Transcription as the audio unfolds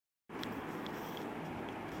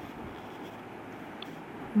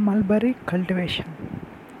Mulberry cultivation.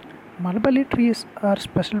 Mulberry trees are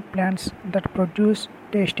special plants that produce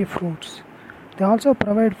tasty fruits. They also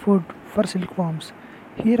provide food for silkworms.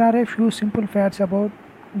 Here are a few simple facts about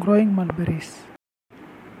growing mulberries.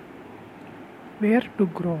 Where to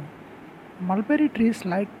grow? Mulberry trees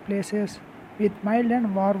like places with mild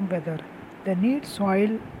and warm weather. They need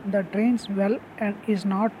soil that drains well and is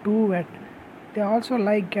not too wet. They also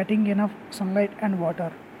like getting enough sunlight and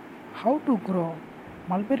water. How to grow?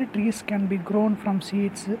 Mulberry trees can be grown from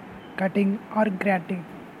seeds, cutting, or grafting.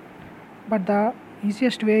 But the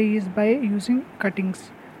easiest way is by using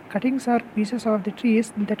cuttings. Cuttings are pieces of the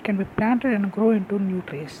trees that can be planted and grow into new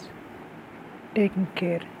trees. Taking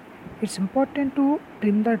care. It's important to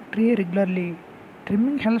trim the tree regularly.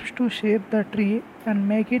 Trimming helps to shape the tree and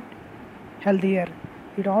make it healthier.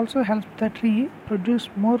 It also helps the tree produce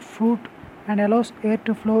more fruit and allows air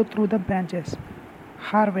to flow through the branches.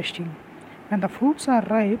 Harvesting. When the fruits are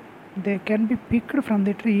ripe, they can be picked from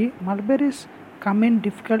the tree. Mulberries come in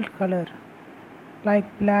difficult color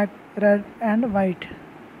like black, red and white.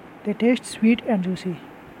 They taste sweet and juicy.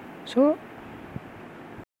 So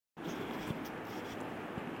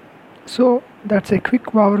So that's a quick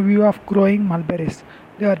overview of growing mulberries.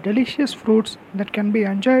 They are delicious fruits that can be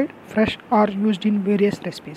enjoyed fresh or used in various recipes.